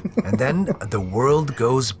 And then the world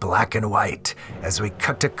goes black and white as we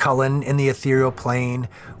cut to Cullen in the ethereal plane,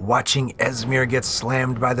 watching Esmir get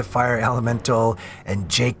slammed by the fire elemental and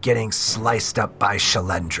Jake getting sliced up by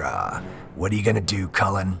Shalendra. What are you gonna do,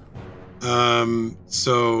 Cullen?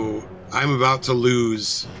 So I'm about to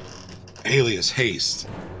lose Alias Haste.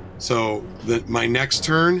 So my next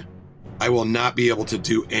turn, I will not be able to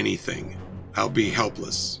do anything. I'll be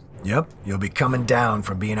helpless. Yep, you'll be coming down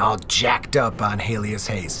from being all jacked up on Halius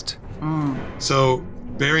Haste. So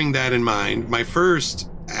bearing that in mind, my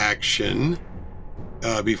first action,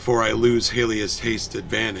 before I lose Halius Haste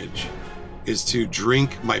advantage, is to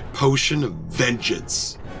drink my potion of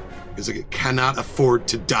vengeance, because I cannot afford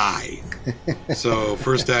to die. So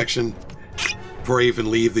first action, before I even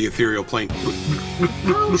leave the ethereal plane.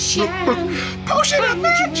 Potion. Potion of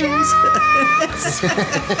vengeance!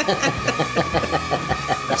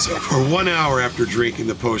 So for 1 hour after drinking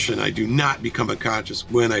the potion, I do not become unconscious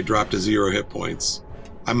when I drop to 0 hit points.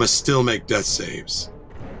 I must still make death saves.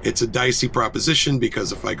 It's a dicey proposition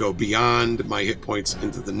because if I go beyond my hit points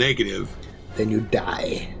into the negative, Then you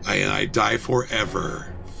die. I die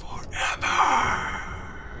forever. Forever.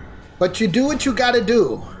 But you do what you gotta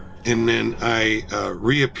do. And then I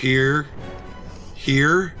reappear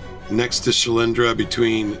here next to Shalendra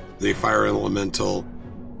between the fire elemental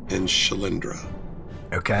and Shalendra.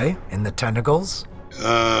 Okay, in the tentacles?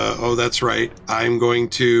 Oh, that's right. I'm going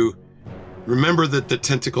to remember that the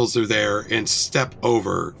tentacles are there and step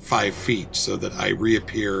over 5 feet so that I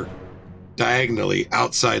reappear diagonally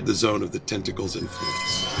outside the zone of the tentacles'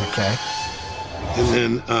 influence. Okay. And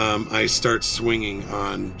then I start swinging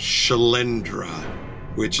on Shalendra,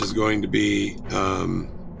 which is going to be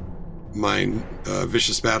my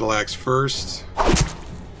Vicious Battle Axe first.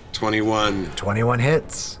 21. 21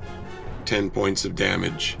 hits. 10 points of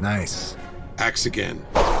damage. Nice. Axe again.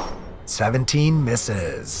 17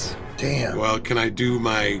 misses. Damn. Well, can I do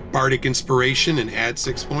my Bardic Inspiration and add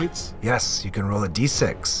 6 points? Yes, you can roll a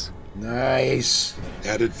d6. Nice.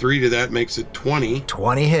 Added 3 to that makes it 20.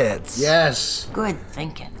 20 hits. Yes. Good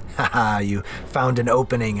thinking. Haha, you found an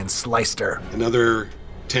opening and sliced her. Another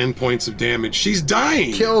 10 points of damage. She's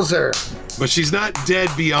dying! Kills her. But she's not dead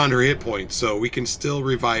beyond her hit points, so we can still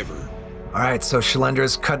revive her. All right, so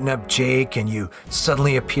Shalendra's cutting up Jake, and you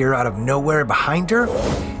suddenly appear out of nowhere behind her,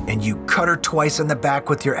 and you cut her twice in the back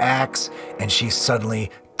with your axe, and she suddenly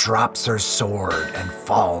drops her sword and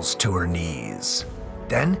falls to her knees.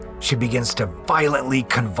 Then she begins to violently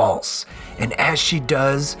convulse, and as she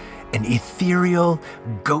does, an ethereal,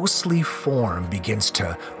 ghostly form begins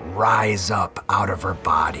to rise up out of her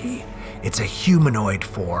body. It's a humanoid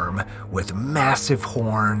form with massive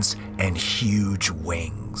horns and huge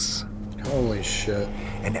wings. Holy shit.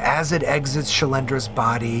 And as it exits Shalendra's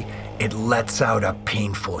body, it lets out a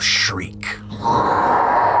painful shriek.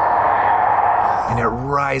 And it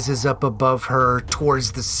rises up above her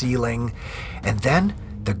towards the ceiling, and then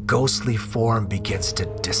the ghostly form begins to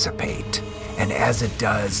dissipate. And as it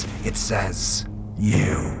does, it says,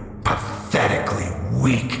 "You pathetically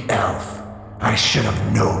weak elf. I should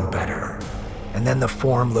have known better." And then the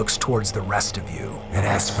form looks towards the rest of you. "And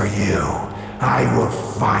as for you, I will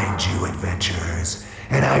find you, adventurers,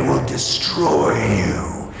 and I will destroy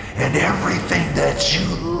you and everything that you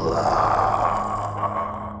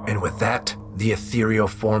love." And with that, the ethereal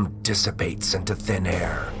form dissipates into thin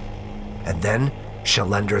air. And then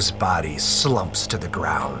Shalendra's body slumps to the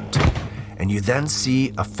ground. And you then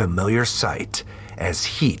see a familiar sight as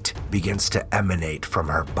heat begins to emanate from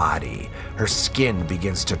her body. Her skin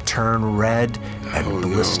begins to turn red and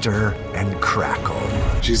blister and crackle.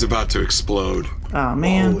 She's about to explode. Oh,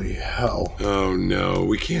 man. Holy hell. Oh, no.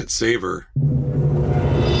 We can't save her.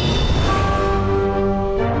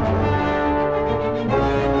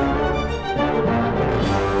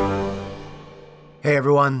 Hey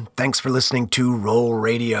everyone, thanks for listening to Roll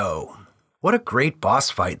Radio. What a great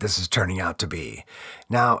boss fight this is turning out to be.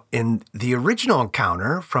 Now, in the original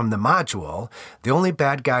encounter from the module, the only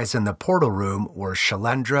bad guys in the portal room were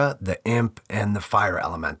Shalendra, the Imp, and the Fire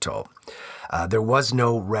Elemental. There was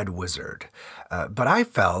no Red Wizard. But I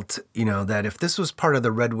felt, that if this was part of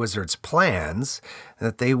the Red Wizard's plans,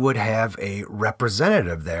 that they would have a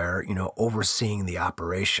representative there, overseeing the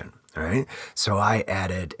operation. All right, so I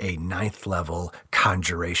added a 9th level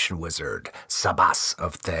conjuration wizard, Sabas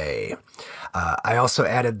of Thay. I also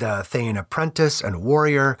added the Thayan apprentice and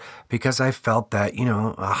warrior because I felt that,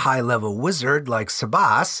 a high level wizard like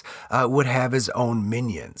Sabas would have his own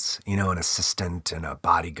minions, an assistant and a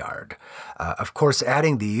bodyguard. Of course,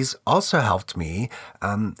 adding these also helped me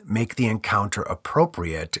make the encounter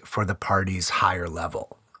appropriate for the party's higher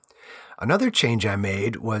level. Another change I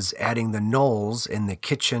made was adding the gnolls in the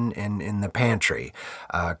kitchen and in the pantry,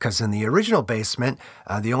 because in the original basement,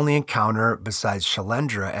 the only encounter besides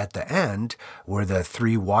Shalendra at the end were the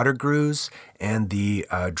 3 water grews and the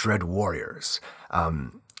dread warriors.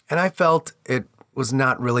 And I felt it was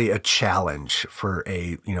not really a challenge for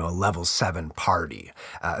a level 7 party,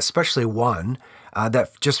 especially one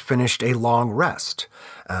that just finished a long rest.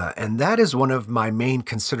 And that is one of my main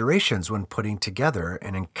considerations when putting together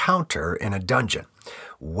an encounter in a dungeon.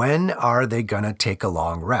 When are they going to take a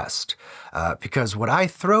long rest? Because what I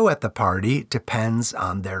throw at the party depends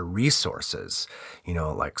on their resources,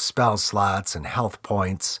 like spell slots and health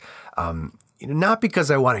points. Not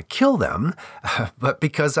because I want to kill them, but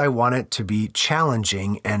because I want it to be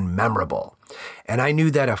challenging and memorable. And I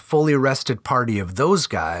knew that a fully rested party of those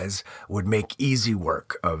guys would make easy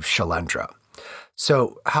work of Shalendra.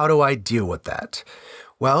 So how do I deal with that?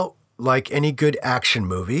 Well, like any good action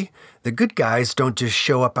movie, the good guys don't just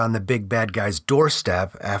show up on the big bad guy's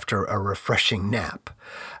doorstep after a refreshing nap.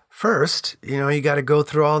 First, you got to go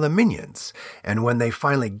through all the minions. And when they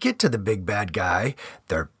finally get to the big bad guy,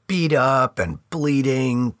 they're beat up and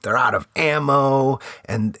bleeding, they're out of ammo,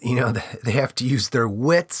 and, they have to use their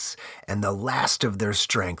wits and the last of their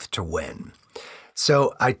strength to win.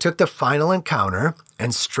 So I took the final encounter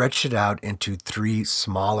and stretched it out into 3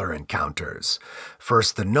 smaller encounters.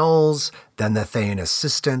 First the gnolls, then the Thayan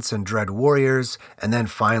assistants and dread warriors, and then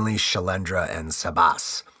finally Shalendra and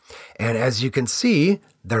Sabas. And as you can see,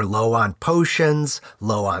 they're low on potions,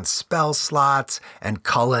 low on spell slots, and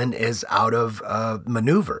Cullen is out of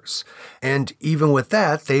maneuvers. And even with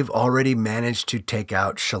that, they've already managed to take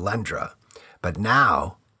out Shalendra. But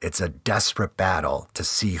now it's a desperate battle to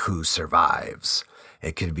see who survives.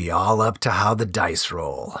 It could be all up to how the dice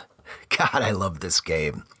roll. God, I love this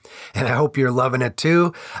game. And I hope you're loving it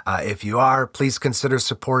too. If you are, please consider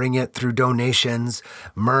supporting it through donations,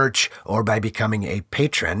 merch, or by becoming a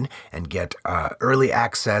patron and get early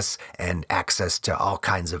access and access to all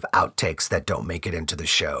kinds of outtakes that don't make it into the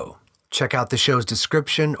show. Check out the show's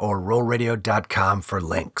description or rollradio.com for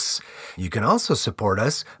links. You can also support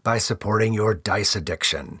us by supporting your dice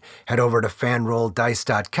addiction. Head over to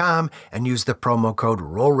fanrolldice.com and use the promo code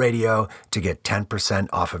ROLLRADIO to get 10%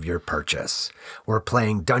 off of your purchase. We're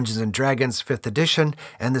playing Dungeons & Dragons 5th edition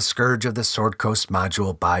and the Scourge of the Sword Coast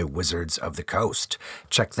module by Wizards of the Coast.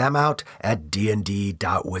 Check them out at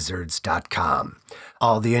dnd.wizards.com.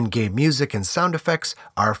 All the in-game music and sound effects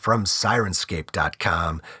are from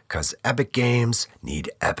Sirenscape.com, because epic games need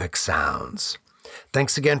epic sounds.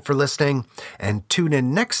 Thanks again for listening, and tune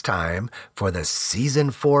in next time for the Season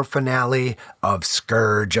 4 finale of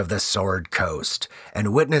Scourge of the Sword Coast,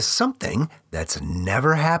 and witness something that's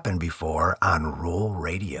never happened before on Roll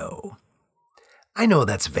Radio. I know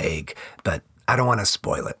that's vague, but I don't want to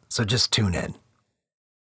spoil it, so just tune in.